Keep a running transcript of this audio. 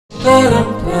Tarang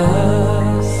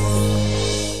Plus.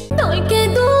 Toy ke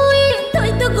dui, toy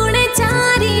to gune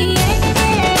chari.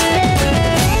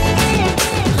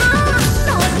 Haan,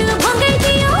 note bhangai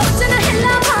diyo, jana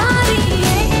hella bhari.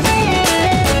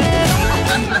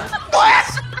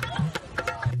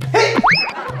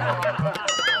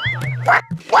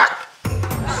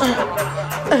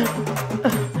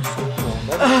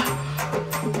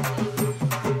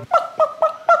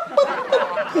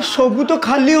 सबू तो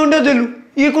खाली अंडा देलु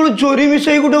ये कौन चोरी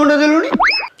मिसाई गोटे अंडा देलुनी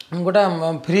गोटा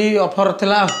फ्री ऑफर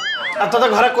थिला तो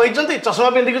घर कही चश्मा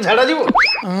पिंधिक झाड़ा जीव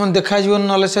देखा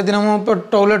ना से दिन मो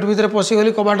टॉयलेट भितर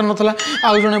पशिगली कबाट नाला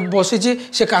आउ जड़े बसी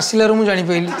से काशिलार मुझे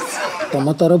जापाइली तुम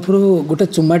तरफ गोटे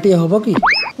चुमाटी हम कि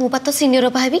मु पा तो सीनियर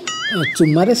भाभी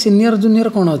चुमारे सीनियर जूनियर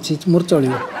कौन अच्छी मोर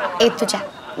चलो ए तू जा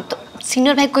तो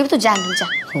सीनियर भाई कहबी तू जा नु जा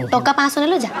टका 500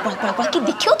 नेलो जा पड़ा पड़ा पड़ा कि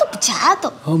देखियो तो जा तो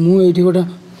हां मु एठी गोटा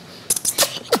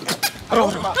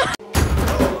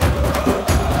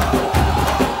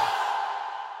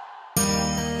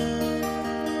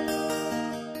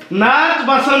नाच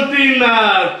बसंती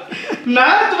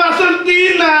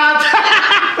नाच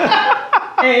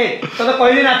ए तो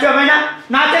कहली नाच ना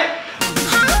नाचे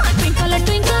twinkle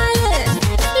twinkle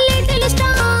little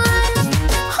star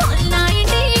whole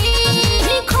night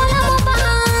खोला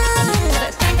मोबाइल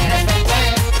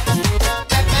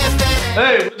ए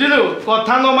बुझिलु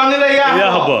कथा न मानिले या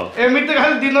हबो एमिते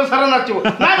खाली दिन सारा नाचिबो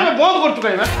नाच बंद करतु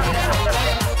कहबा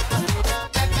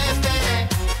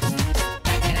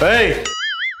ए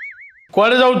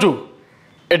कुआडे जाउछु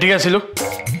एठिक आसिलु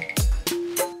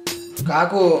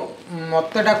काको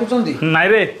मते डाकुचंदी नाइ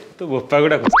रे तो बापा को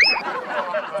डाकु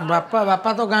बापा बापा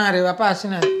तो गां रे बापा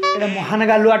आसिना एटा महान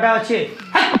गालुआटा अछि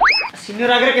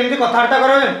सीनियर आगे केमती कथार्ता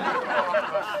करबे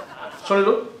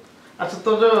सुनलु अच्छा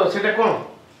तो जो सेटा कोन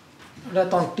एटा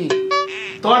तंटी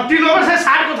तंटी नो से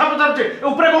सार कथा पचारचे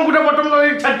ऊपर कोन गुटा बटन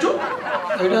लगे छाचू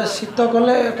एटा शीत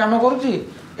कले काम करूची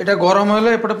एटा गरम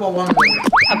हेले एपटे पवन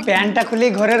आ पैंटा खुली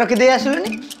घरे रखी दे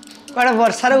आसलुनी कड़े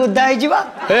वर्षार उदा हो जावा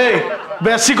ए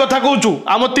बेसी कथा कहूचु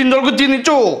हम तीन जन को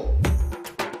चिन्हिचु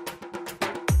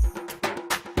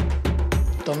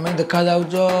तमे देखा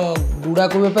जाउछ गुड़ा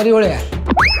को बेपारी भलिया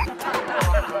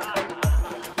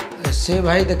से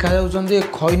भाई देखा जाउछंदी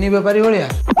खैनी बेपारी भलिया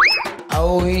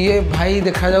आउ ये भाई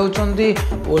देखा जाउछंदी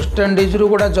वेस्ट इंडीज रु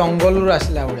गोटा जंगल रु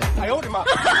आसला भलिया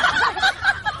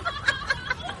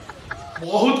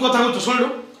बहुत कथा कहूचु सुनलु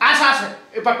आस आस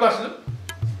ए पाक आसलु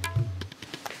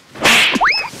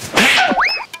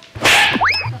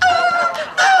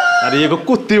अरे ये को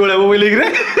कुत्ती बळे बोली रे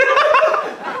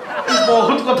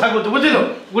बहुत कथा कहूचु बुझिलो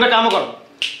गुडा काम कर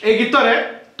ए गीत रे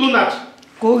तू नाच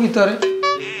को गीत रे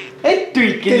ए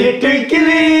twinkly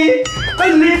twinkly a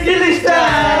little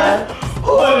star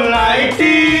whole night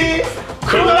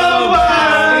खोला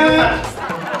मोबाइल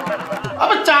अब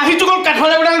चाहि चुको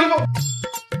काठवाला गुडा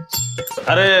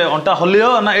अरे अंटा हलियो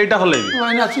ना एटा हलेबी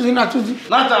भाई नाचुजी नाचुजी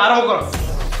नाच आरंभ कर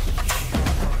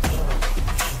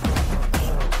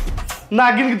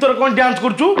नागिन गीत रे कोन डांस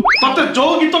करचु तते जो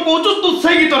गीत कहूचु तू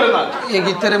से गीत रे नाच ये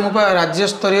गीत रे मो राज्य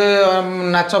स्तरीय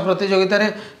नाच प्रतियोगिता रे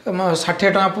 60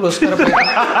 टका पुरस्कार पाई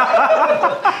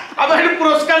अब हेड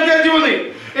पुरस्कार दिया जीवनी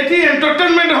एठी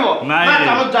एंटरटेनमेंट हो ना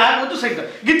हम जा कहूचु से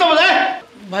गीत बजा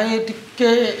भाई टिके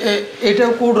एटा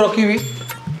कोड रखीबी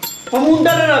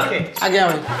मुंडा रे रखे आज्ञा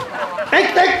भाई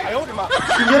टेक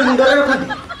सीनियर मुंडा रे रखा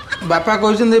बापा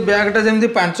कहते बैगटा जमी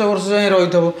 5 वर्ष जाए रही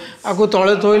थो आपको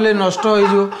तले थोइले नष्ट हो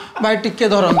भाई टिके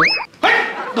धरंतु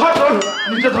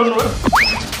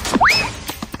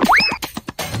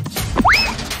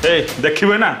ए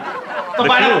देखिबे ना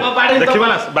देखिबे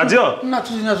ना बाजियो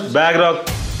नाचुजी नाचुजी बैग रख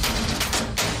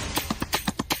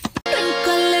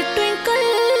ट्विंकल ट्विंकल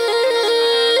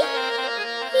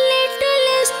लिटिल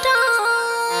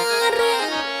स्टार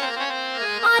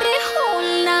अरे होल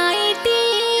नाइट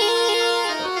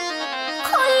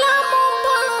खोला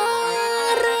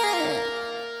mobile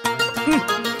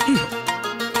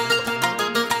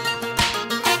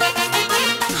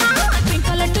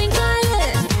twinkle twinkle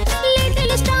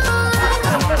little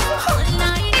star whole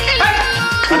night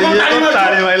अरे ये तो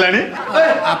ताली माइलानी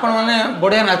आपण माने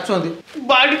बढ़िया नाचुंदी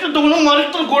बाड़ी तो दोनों मारे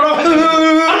तो गोड़ा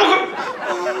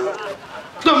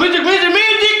तो म्यूजिक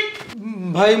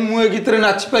भाई मु ए गीत रे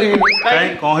नाच परिबी काई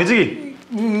कोन हिजी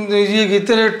की ये गीत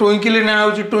रे ट्विंकली ना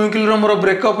होची ट्विंकली रो मोर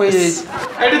ब्रेकअप हो जाई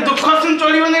एडी दुख सुन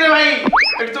चोड़ीबनी रे भाई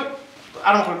एडी तो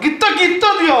आरंभ कर गीत गीत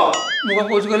दियो मुझे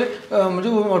कौच कहले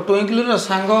जो ट्विंकली रो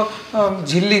सांग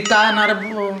झिल्ली ता ना रे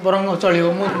बरंग चलियो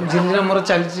मु झिल्ली रे मोर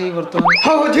चलची वर्तमान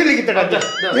हो झिली गीतटा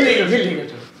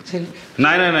झिली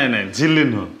नाइ नाइ नाइ नाइ झिल्ली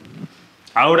न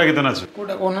आउडा गीत नाचु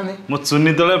कोटा कोन नै मो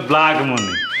चुन्नी तळे ब्लैक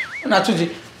मनी नाचुजी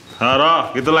हाँ र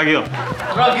गीत लाग्यो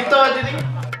गीत बाजुनी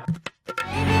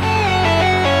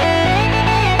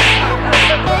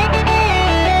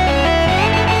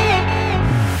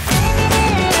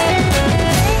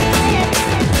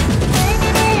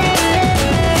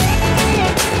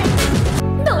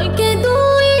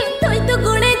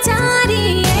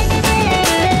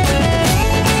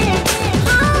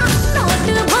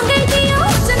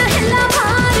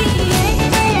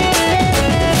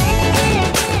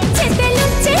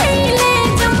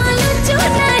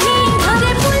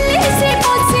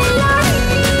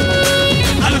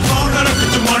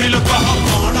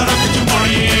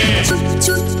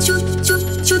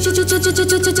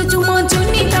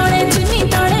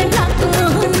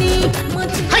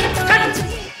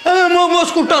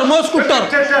मो स्कूटर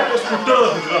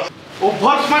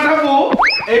ओभर स्मार्ट हबो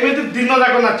एमिति दिन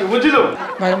जाक नाच बुझिलो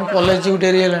भाई मु कॉलेज जी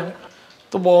डेरी हेला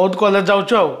तो बहुत कॉलेज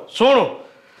जाउछ सुन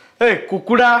ए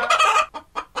कुकुडा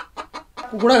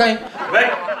काई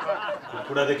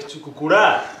कुकुड़ा देखिछु कुकुड़ा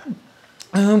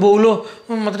बोलो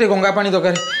मत टे गंगा पानी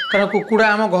दरकार कारण कुकुड़ा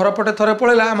आम घर पटे थरे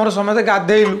पळेला हमर समते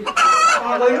गाधेइलु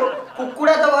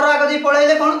कुकुड़ा तो घर आगे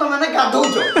पळेले कोन त माने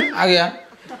गाधौछ आज्ञा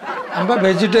हम बा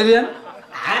वेजिटेरियन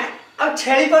अब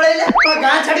छेड़ी पळेले तो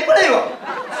गां छाड़ी पळेबो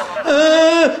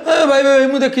भाई भाई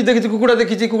मु देखी कुकुड़ा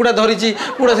देखी कुकुड़ा धरिची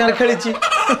कुकुड़ा संगे खेलीची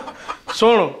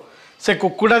सुन से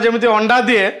कुकुडा जेमिति अंडा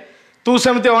दिए तू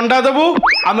सेमिति अंडा देबू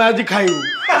आमे आज खाइबू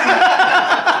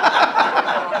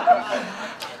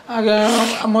आगे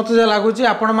मत जा लागुची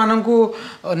आपण माननकू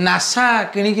नासा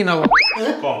किणी की नब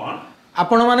कौन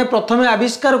आपण माने प्रथमे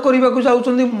आविष्कार करबा को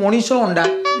जाउचंदी मनीष अंडा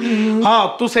हां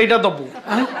तू सेटा दबू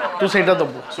तू सेटा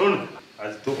दबू सुन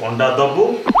आज तू अंडा दबू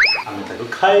आमे ताको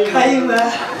खाइबा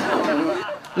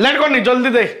लेट करनी जल्दी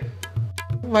दे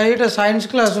भाई एटा साइंस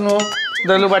क्लास नो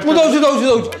देलु बाट मु दउची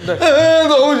ए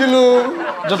दउजिलु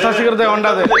जथा शीघ्र दे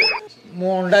अंडा दे मु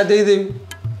अंडा दे देबी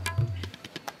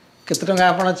केते टंका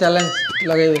आपण चैलेंज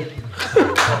लगेबे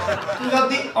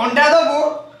जदी अंडा दबो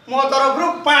मो तरफ रु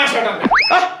 500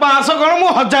 टका 500 कोन मु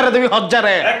 1000 देबी 1000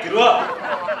 ए किरो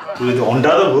तू यदि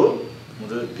अंडा दबू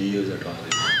मुझे 2000 टका दे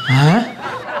हां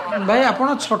भाई आपण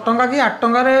 6 टंका कि 8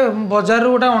 टंका रे बाजार रो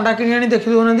गोटा अंडा किनी आनी देखि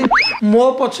दोनंदी मो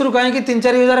पछरु काहे कि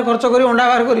 3-4 हजार खर्च करी अंडा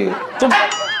बाहर करिवे तो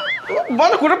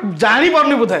मन कोन जानि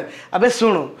परनी बुझाय अबे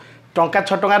सुन टंका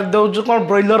 6 टंका रे दउछु कोन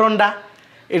ब्रॉयलर अंडा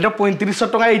एटा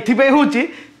 3500 टंका एथि पे होची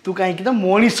तू काहे कि त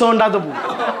मनीष अंडा दबू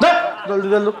दे जल्दी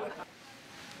जल्दी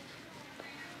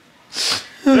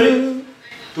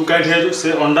तू काहे ठिया से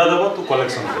अंडा दबो तू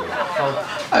कलेक्शन कर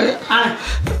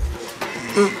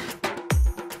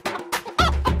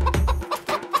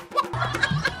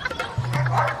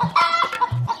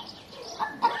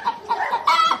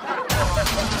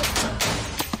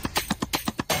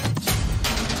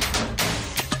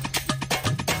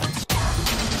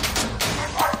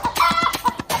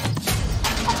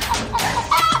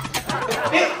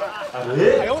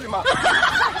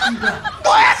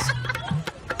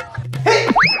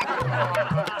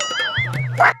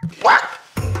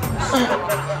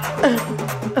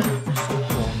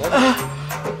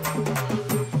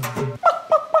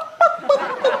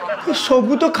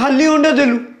सबू तो खाली अंडा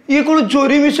देलु ये कोन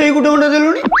चोरी मिसई गुटे अंडा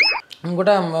देलुनी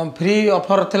गोटा फ्री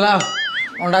ऑफर थिला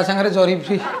अंडा संगे जरी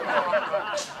फ्री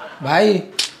भाई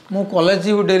मु कॉलेज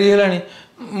जी डेरी हेलानी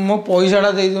मो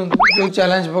पैसाटा दे जो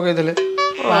चैलेंज पकई देले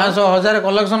 500 1000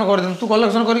 कलेक्शन कर दे तू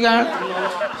कलेक्शन करके आ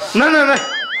ना ना ना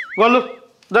गलु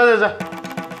जा जा जा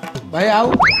भाई आउ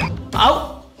आउ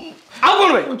आउ कोन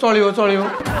भाई चलियो चलियो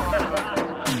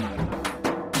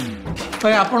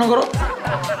भाई आपनकर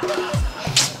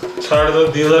छाड़ दो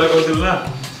 2000 कहथिल ना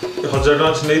 1000 टका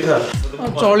नहीं था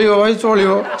चलियो भाई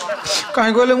चलियो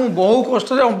कहीं कहले मु बहु कष्ट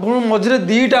रे मझरे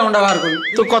 2टा अंडा बाहर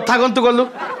करी तू कथा कोन तू गलु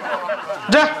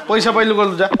जा पैसा पाइलु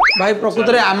गलु जा भाई प्रकृत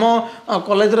रे आम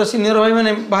कॉलेज रो सीनियर भाई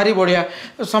माने भारी बढ़िया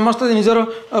समस्त निजर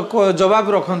जवाब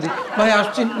रखंती भाई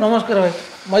आछी नमस्कार भाई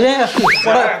मजा आछी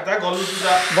जा गलु तू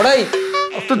जा बड़ाई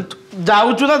तू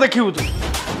जाउछु ना देखिबु तू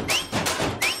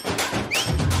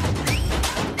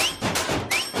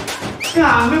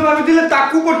आमे भाबिथिले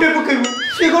ताकू पट्टे पकेबु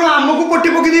से कोन हमकु पट्टे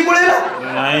पके दी पळेला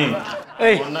नहीं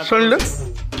ए सुन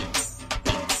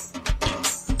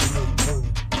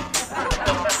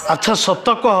अच्छा सत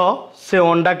कह से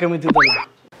अंडा केमिति देला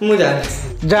मु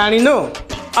जाने जानिनो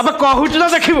अब कहूछु ना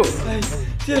देखिबु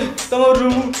से तम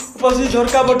रूम पसी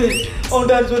झरका पटे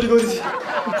अंडा चोरी करिछि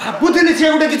भाबुथिले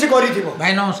से गुटे किछ करिथिबो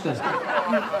भाई नमस्कार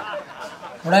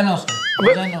बड़ाई नमस्कार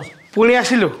बड़ाई नमस्कार पुणी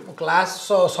आसिलु क्लास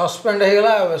सस्पेंड हो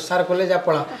गला सार कॉलेज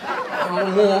पड़ा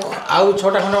मु आउ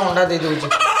 6टा खंड अंडा दे दूची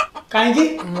काहे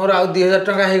मोर आउ 2000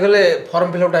 टका हो गले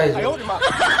फॉर्म फिल अप हो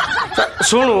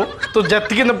शुणु तू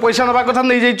जतिक पैसा नवा कथा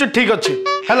नहीं जाइछु ठीक अच्छे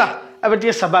ହେଲା ଏବେ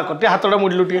ଟିକେ ସେବା କର ଟିକେ ହାତଟା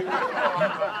ମୁଡ଼ିଲୁ ଟିକେ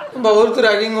बहुत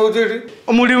रैगिंग होउछ एठी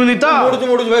मुड़ीबुनी तो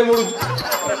मुड़ुछ भाई मुड़ुछ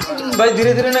भाई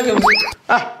धीरे धीरे ना केमती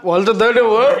आ बोल तो दे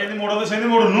वो एनी मोड़ दे सेनी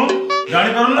मोड़नु जानि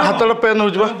परन ना हातटा पेन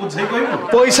होउछ बा बुझै कहबो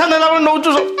पैसा नेला बे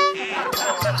नौछु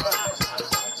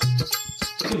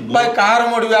भाई कार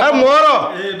मोड़बा ए मोर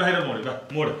ए भाई रे मोड़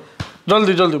मोड़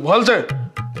जल्दी जल्दी भल से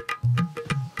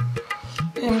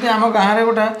एमती हम गाँ रे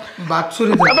गोटा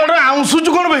बाक्सुरी अबे आउसुच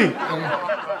कोन भाई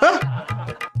हां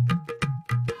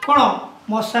कौन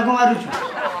मशा को मारुଛୁ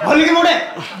भली के मोड़े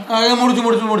आगे मुड़ुछ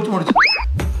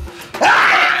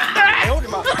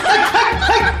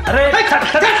अरे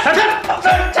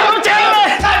चलो चल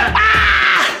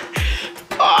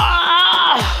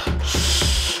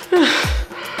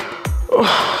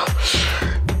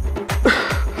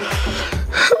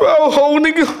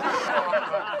होउनी क्यों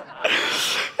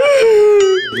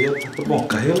तो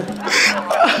बंका हेला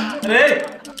अरे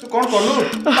तू कोन करलु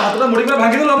हातटा मुड़ी के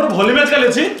भागी देला हमर भली मैच काले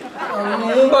छी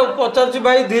मु पचार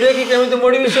भाई धीरे की केमी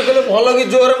मोड़ी से कहले भल कि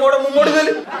जोर मोड़ मु मोड़ी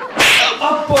देली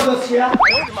अपदसिया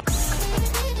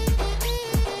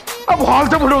अब हॉल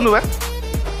से फुटो नु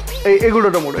ए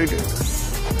गुडो मोड़ एटे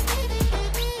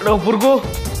एटा ऊपर को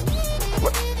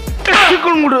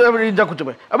कोन मुड़ अब जाकुछ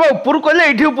भाई अब ऊपर को ले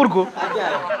एठी ऊपर को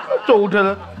चौठा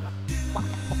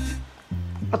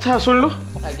अच्छा सुन लो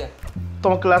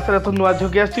तुम क्लास रे तो नुआ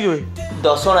झोकी आछि भाई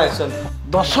 10 जण आछन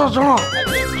 10 जण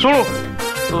सुनो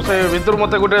तो से भीतर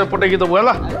मते गोटे पटेकी दबो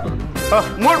हला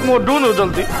मोड़ डून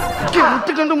जल्दी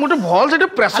केमती कंटू मोटे भल से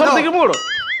प्रेशर देके मोड़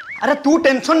अरे तू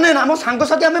टेंशन नै ना हम सांग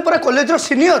साथी हमें पूरा कॉलेज रो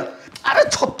सीनियर अरे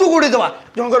छत्तू गोड़ी दवा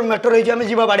जंगर मैटर होई हमें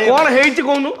जीवा बाड़े कोन हेइची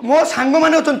कोनु मो सांग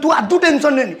माने अछन तू आदु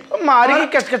टेंशन नै मारी के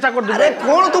केचकेचा कर दे अरे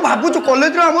कोन तू भाबु छु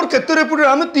कॉलेज रो हमर केते रेपुट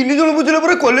हम 3 जण बुझले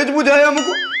पूरा कॉलेज बुझाय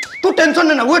हमको तू टेंशन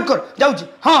नै ना वेट कर जाउ छी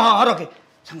हां हां रखे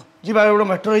सांग जीवा एडो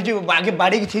मैटर होई आगे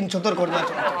बाड़ी की 3 छतर कर दा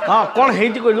हां कोन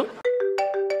हेइची कहलु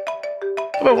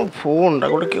अबे फोन डा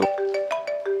गोटे के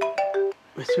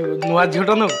बेसी नुआ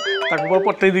झिटा न ताको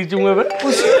पटै दी मु एबे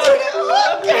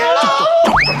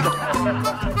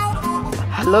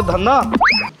हेलो धन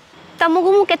तुमको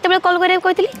मु केते बेले कॉल करे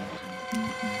कहतली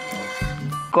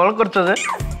कॉल करछ जे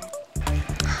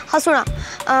हाँ सुना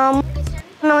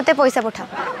मत पैसा पठाओ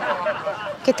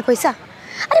केते पैसा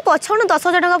अरे पछाऊ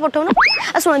 10,000 टका पठाऊ ना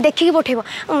शुण देखिए पठेब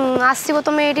आसो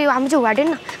तुम ये आम जो वार्डन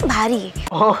ना भारी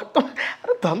ओह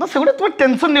अरे धन से गोटे तुम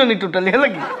टेंशन नहीं टोटाली है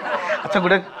कि अच्छा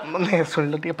गोटे माने सुन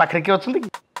लो पाखे किए अच्छा कि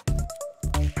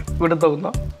गोटे दौ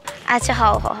न अच्छा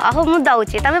हाँ हाँ हाँ मुझे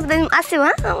दौची तुम आसो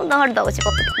हाँ मुझे दौची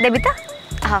पकड़ देवी तो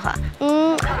हाँ हाँ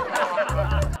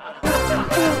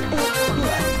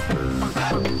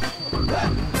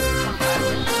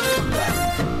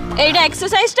एटा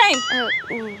एक्सरसाइज टाइम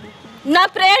ना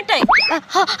प्रेयर टाइम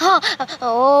हाँ हाँ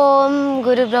ओम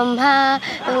गुरु ब्रह्मा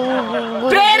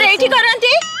प्रेयर एठी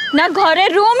करंती ना घरे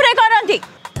रूम रे करंती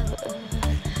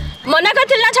मना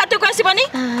करथिल ना छातो को आसीबनी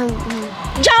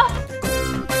जाओ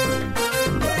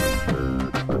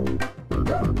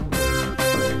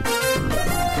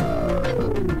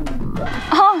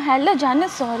हाँ हेलो जाने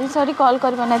सॉरी सॉरी कॉल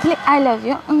कर बना थी आई लव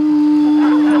यू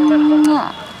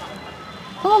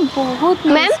बहुत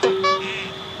मैम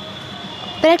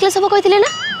प्रेयर क्लास सब कहते ना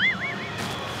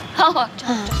हाँ हाँ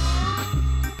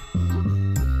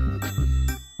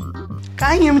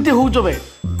काई एमती होउछ बे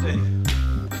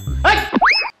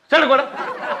चल कोड़ा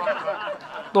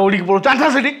दौड़ी के पड़ो चांठा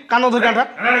सेठी कानो धर कांठा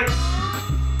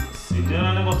सीनियर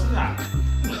ने बस ना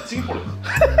बच्ची पड़ो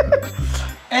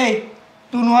ए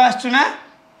तू नुआ आछू ना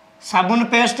साबुन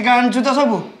पेस्ट का आनछु तो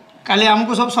सब काली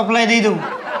हमको सब सप्लाई दे देबू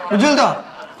बुझल तो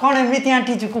कौन एमती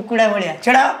आंटी छु कुकुड़ा बढिया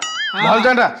छेड़ा भल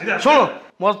चांठा सुनो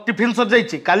मो टिफिन सर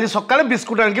जाइछि काली सकाळे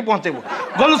बिस्कुट आन के पहुंचेबो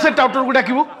गलु से टाउटर को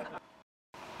डाकिबो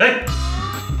ए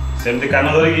सेमती कान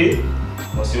धरि की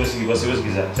बसी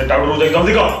की जा से टाउटर जाई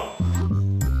जल्दी कर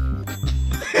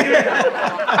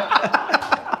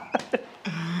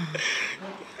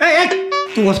ए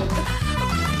तू बस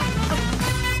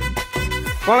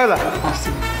कोन हैला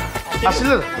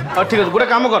आसिले ठीक है गोटे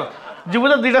काम कर जीव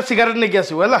तो 2टा सिगारेट नहीं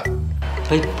आसो है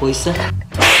भाई पैसा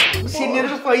सीनियर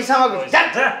को पैसा मांगो जा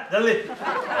जल्दी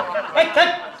ए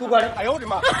तू गाड़े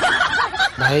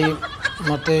भाई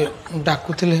मते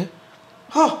डाकुथिले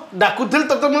हाँ डाकुथिल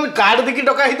तो मैं कार्ड देखी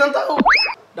डका हितंता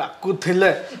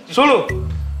डाकुथिले सुनु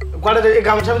कुआडे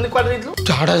गामछा बंदी कुआडे जाइतलु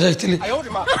झाड़ा जाइतिली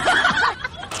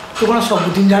तू कौन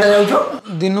सब दिन झाड़ा जाउछो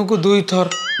दिन को 2 थर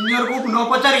सीनियर को न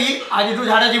पचारी आज तू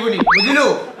झाड़ा जीवनी बुझिलु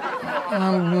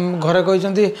घरे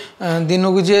कहते दिन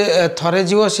को जी थरे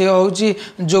जीव सी हूँ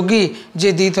जोगी जी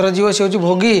 2 थर जीव सी हूँ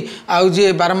भोगी आउ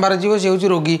जी बारंबार जीव सी हूँ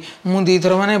रोगी मु 2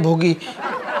 थर माने भोगी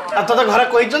तो घर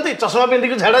कहते चश्मा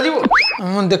पिंधिक झाड़ा जीव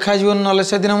देखा ना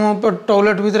से दिन मो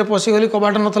टॉयलेट भितर पशिगली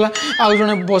कबाट नाला आउ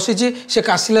जड़े बसी से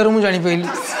काशिलार मुझे जापारि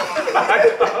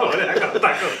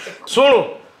शुणु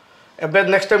एबे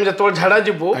नेक्स्ट टाइम जो झाड़ा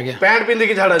जीवु पैंट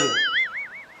पिंधिकी झाड़ा जीवु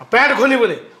पैंट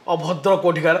खोलबुनि अभद्र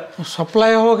कोठिकार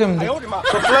सप्लाई हम केमती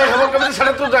सप्लाई हम केमती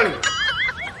सेटा तू जानी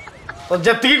तो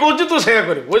जति कहूँ तू से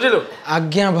कर बुझलु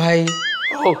आज्ञा भाई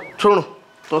ओ शुणु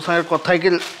तो सागे कथा कि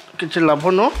किछि लाभ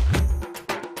न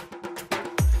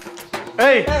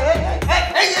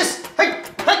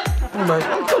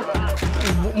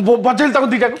बजेल ताको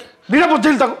दीटा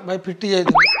बजेल ताको भाई फिटी जाए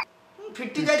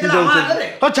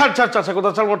छाड़ छाड़ छाड़ से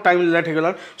कथा छाड़ मोर टाइम लेट हो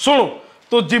गला शुणु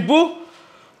तू जीवु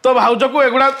तो भाउज को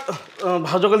एगुड़ा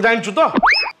भाउज को जानछु तो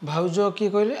भाउज किए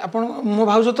कहले आपण मो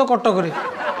भाउज तो कटक रे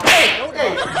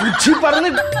बुझी पारनी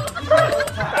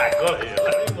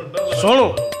शुणु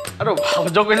अरे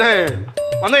भाउज कहले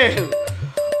माने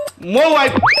मो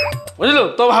वाइफ बुझलु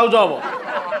तो भाउज हम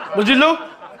बुझलु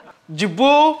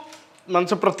जीवु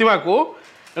मानस प्रतिमा को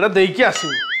एटा देकी आसबु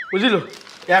बुझलु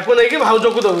या को लेके भाउज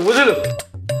को दबु बुझलु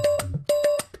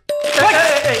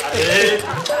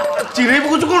चिरे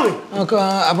बुझ कोन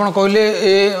आपण कहले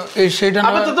ए सेटा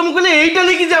अब तो तुम कहले एटा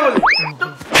लेके जा बोली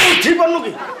बुझी पन्नु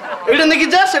की एटा लेके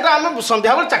जा सेटा हम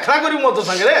संध्या बेला चखरा करी मो तो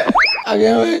संगे रे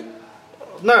आगे भाई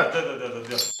ना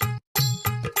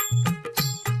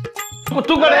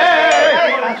तू करे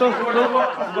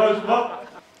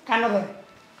कान धर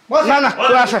ना ना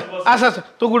तू आस आस आस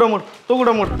तू गुड़ मोड़ गुड़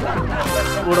मोड़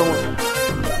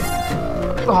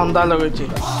तो हंदा लगे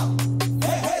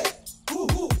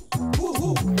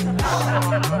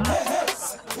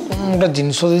गोटे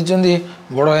जिनस देती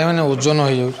बड़ भाई मैंने ओजन हो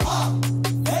जाऊँ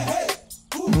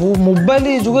मोबाइल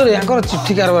जुगे यहाँ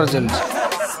चिट्ठी कारबार चलती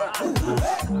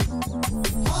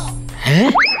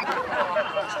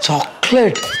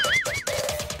चॉकलेट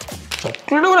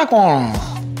चॉकलेट गुरा कौन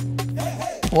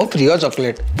वो प्रिय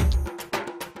चॉकलेट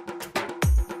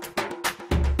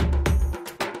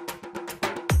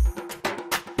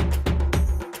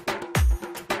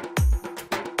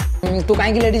तू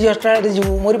कहीं लेडीज हॉस्टल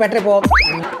जीवु मोरी पाटे पक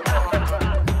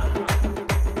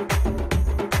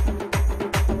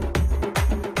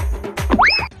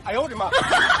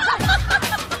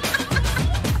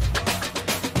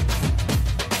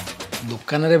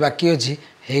दुकान रे बाकी अच्छी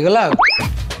हो गला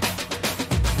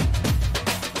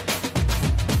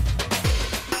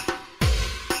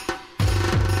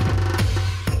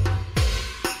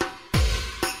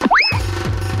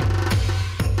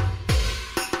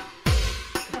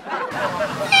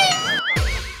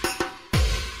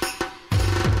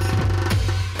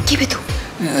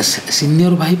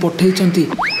सीनियर भाई पठे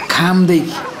खाम दे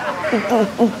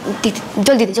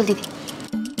जल्दी दे जल्दी दे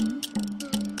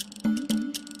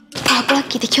पड़ा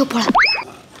कि देखियो पड़ा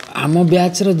आम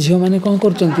ब्याच रो झियो माने कोन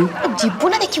करचंती जीवो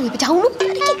ना देखियो जाउनु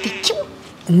अरे कि देखियो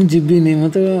मु जिबी नहीं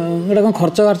मते एटा कोन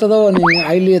खर्च खर्च दबनी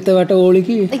आइली एते बाट ओळी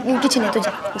की किछ नै तो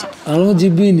जा जा मु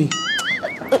जिबी नहीं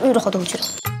रख दउछु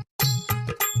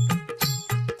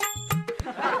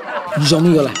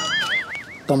जमी गला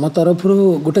तम तरफ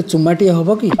गोटे चुम्माटी हम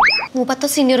कि मो पा तो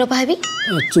सीनियर भाभी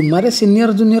चुम्मारे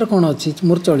सीनियर जूनियर कौन अच्छी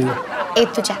मोर चलियो ए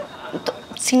तो जा तो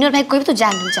सीनियर भाई कहबी तो जा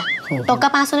नु जा टका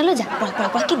 500 नेलो जा पड़ा पड़ा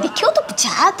पड़ा कि देखियो तो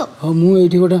जा तो हां मु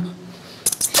एठी गोटा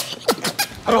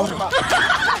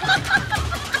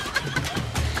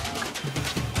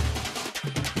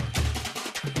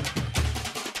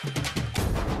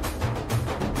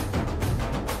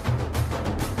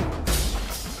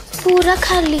पूरा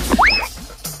खाली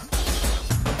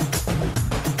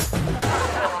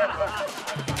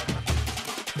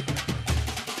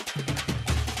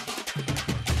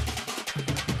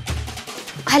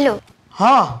हेलो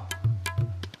हाँ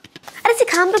अरे से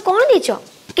खाम पे कौन दीच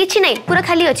किछि नहीं पूरा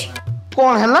खाली अछि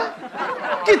कौन है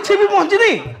किछि भी पहुंची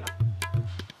नहीं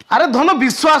अरे धन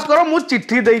विश्वास कर मु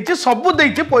चिट्ठी देइछि सब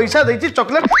देइछि पैसा देइछि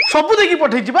चॉकलेट सब देकी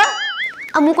पठेछि बा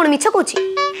आ मु कोन मिछ कहूछि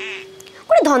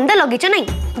कोन धंदा लगिछ नहीं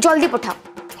जल्दी पठाओ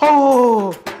हो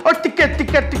और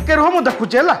टिके रहो मु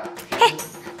देखुछि हला हे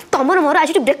तमर मोर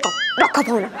आज ब्रेकअप रख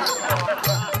फोन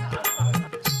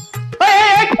ए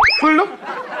फुल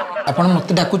आपण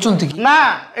मते डाकुचंती कि ना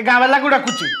ए गाँ वाला को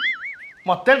डाकुछि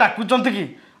मते डाकुचंती कि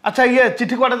अच्छा ये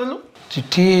चिट्ठी कोडा देलु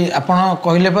चिट्ठी आपण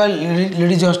कहले बा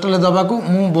लेडीज हॉस्टल दबा को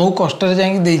मु बहु कष्ट रे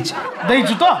जाई देइछि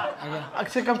देइछु तो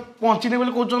से का पहुंची ने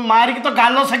बोले कहउछ मारी के तो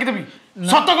गालो साकी देबी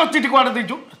सत को चिट्ठी कोडा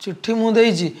देइछु चिट्ठी मु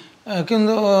देइछि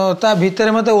किंतु ता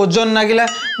भीतर मते ओजन लागिला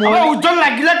अब ओजन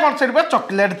लागिला कोन से बा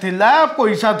चॉकलेट थिला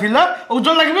पैसा थिला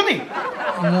ओजन लागबनी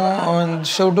मो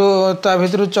सेउटो ता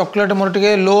भीतर चॉकलेट मोर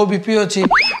टिके लो बीपी अछि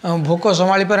भोक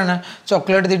संभाली पारे ना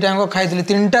चॉकलेट दिटांग खाइतली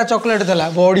तीनटा चॉकलेट थला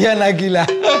बढ़िया लागिला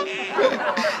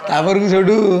तापर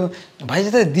सेठू भाई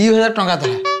से 2000 टंका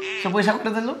था से पैसा कटे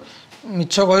देलु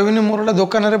मिछ कहबिनी मोर गोटे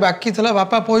दुकान में बाकी था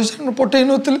बापा पैसा पठे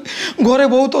नी घरे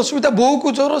बहुत असुविधा बो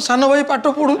को चोर सान भाई पाठ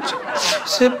पढ़ु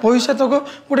से पैसा तक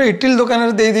गोटे इटिल दुकान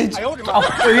में दे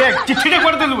चिठीटा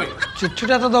कर देलु बे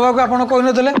चिठीटा तो दवा को आपण कहि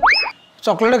नथले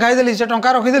चॉकलेट खाईदेली से टंका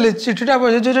रखीदेली चिठीटा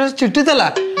जो चिठी था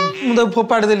मुझे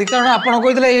फोपाड़ी देली कारण आपण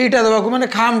कही यहीटा देवा मैंने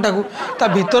खामटा को ता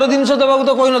भीतर जिनस देवा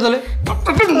तो कही नथले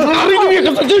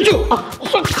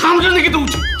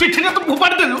चिठी तो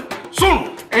फोपाड़ी देलु सुन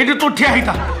एठी तो ठिया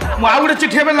हिता मु आ गुटे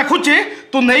चिठी में लिखुची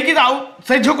तू नहीं कि आउ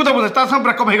से झियो को देबो ता सब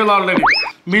ब्रेकअप हे गेला ऑलरेडी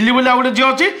मिली बोले आ गुटे झियो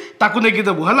अछि ताकू नहीं कि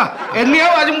देबो हला एनी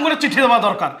आज मु गुटे चिठी देबा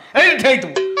दरकार एठी ठेई तू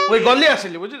ओई गल्ली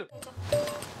आसिली बुझिल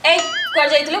ए कर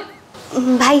जाइतलो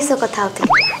भाई से कथा होती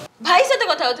भाई से तो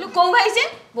कथा होतलु को भाई से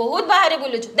बहुत बाहर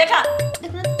बोलु छु देखा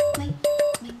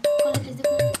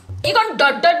ये कौन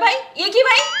डॉट डॉट भाई ये की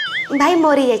भाई भाई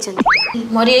मरी जाइछन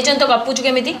मरी जाइछन तो बापू छु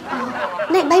केमिति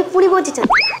नहीं भाई पुणी बचिछन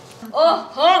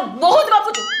ओहो बहुत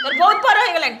बापू छु मोर बहुत पर हो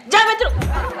गेलन जा मित्र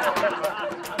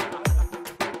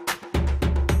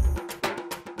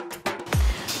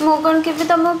मो कौन के भी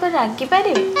तुम ऊपर रागी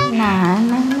पारे ना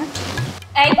ना ना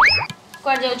ए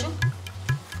कर जाउ छु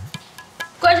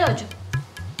कर जाउ छु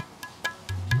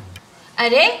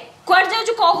अरे कर जाउ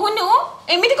छु कहूनु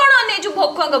एमिति कोन अने छु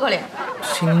भोखंग भले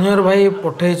सीनियर भाई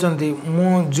पठे मु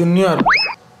जूनियर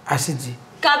आसी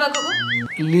का बाकू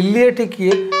लिली एठी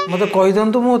किए मते कहि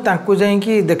दंतु मु तांको जाई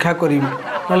कि देखा करिवि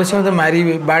नले से मते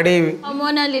मारिबे बाडेबे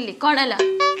मोना लिली कोन हला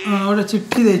ओटा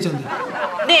चिट्ठी देई चंदी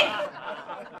दे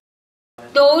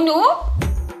दोनु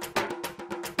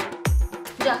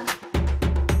जा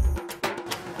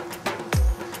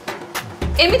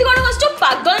एमिति कोन मस्त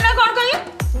पागल ना कोन कहले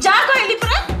जा कहली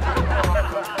पुरा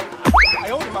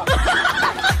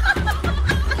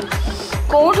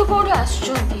कोठु कोठु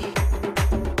आछुंती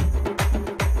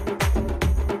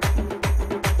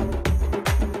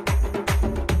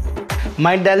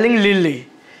माय डार्लिंग लिली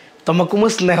तुमको मु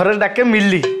स्नेह डाके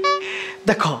मिली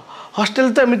देख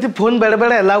हॉस्टेल तो एमती फोन बेड़े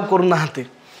बेड़े एलाउ करूना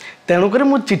तेणुक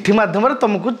मु चिठी मध्यम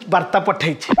तुमको वार्ता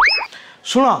पठाई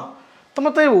शुण तुम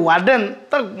तो वार्डेन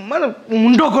तो माने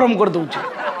मुंड गरम कर दौर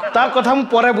ता कथा मु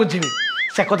परे बुझी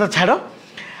से कथा छाड़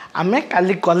आम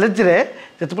काली कॉलेज रे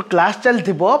जो क्लास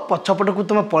चलती पछपट को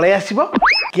तुम पलि आस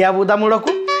किया बुदा मूड़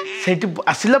को से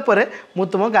आसला मु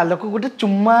तुम गाल को गोटे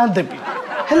चुम्मा देवी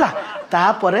है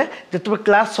तापर जो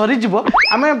क्लास सरी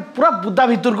आम पूरा बुदा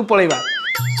भितर को पलैबा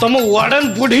तुम वार्डन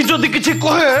बुढ़ी जदि किसी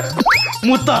कहे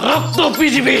मु तो रक्त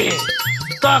पीजी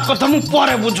ता कथा मु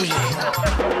परे बुझुजी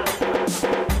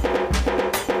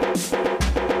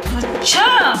अच्छा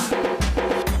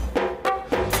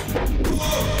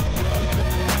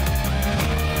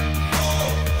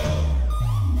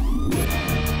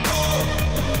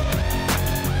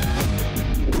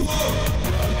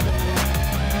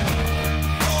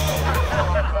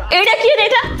एडा किए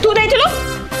देता तू देइथलो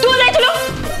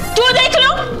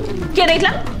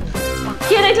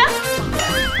किए देइथला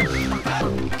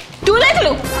तू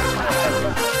देइथलो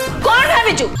कौन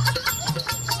भाभी छु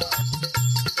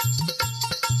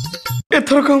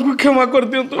एथर को क्षमा कर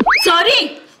दियो तो सॉरी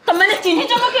तमने चिन्हि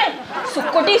जम के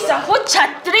सुकोटी साहो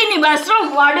छात्री निवास रो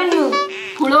वार्डन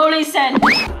फुलोली सेन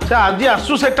से आज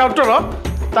आसु से टाउटर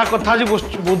ता कथा जी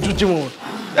बुझुची मु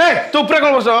ए तू ऊपर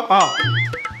कोन बस हां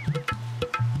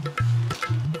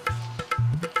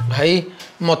भाई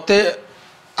मते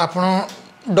आपण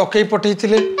डकई पठे तू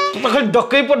तो खाली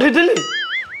डकई पठे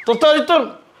तो तो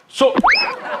सो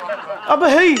अब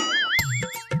हे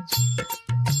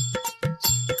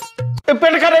ए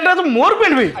पेंट का रेट तो मोर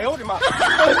पेंट भी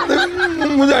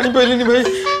मु जानी पइलिनी भाई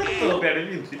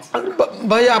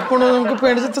भाई आपण को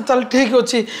पेंट तो चल ठीक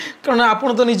अच्छी कारण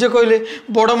आपण तो निजे कहले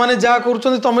बड़ माने जा कर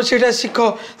तुम से शिख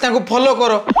फॉलो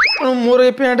कर तेणु मोर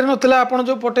ये पेंट नाला आप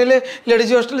जो पटेले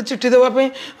लेडीज हॉस्टेल चिट्ठी देवाई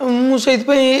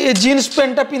मुझे जीन्स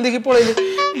पेंटा पिंधिकी पलैली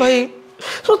भाई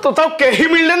तो कहीं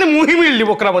मिलने मुझे मिलली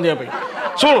बोकरा बनिया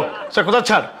शुण से कथा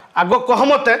छाड़ आग कह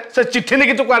मत से चिट्ठी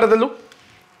नहीं तू कुआड़े देलु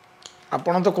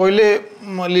आपण तो कहले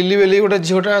लिली बेली गोटे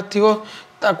झीटा थी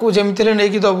ताकू जमी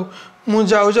नहीं दबू मु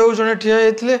जाऊ जाऊ जड़े ठिया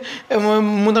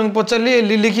मुझे पचारि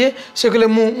लिली किए से कहले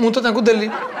मुझे देली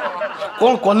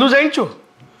कौन कलु जाइचु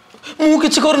मु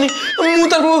किछि करनी मु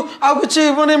ताको आ किछि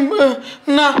माने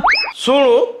ना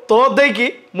सुनो तो देखी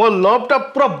मो लव टा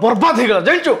पूरा बर्बाद हो गला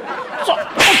जाइचु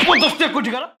 50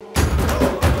 कोटी करा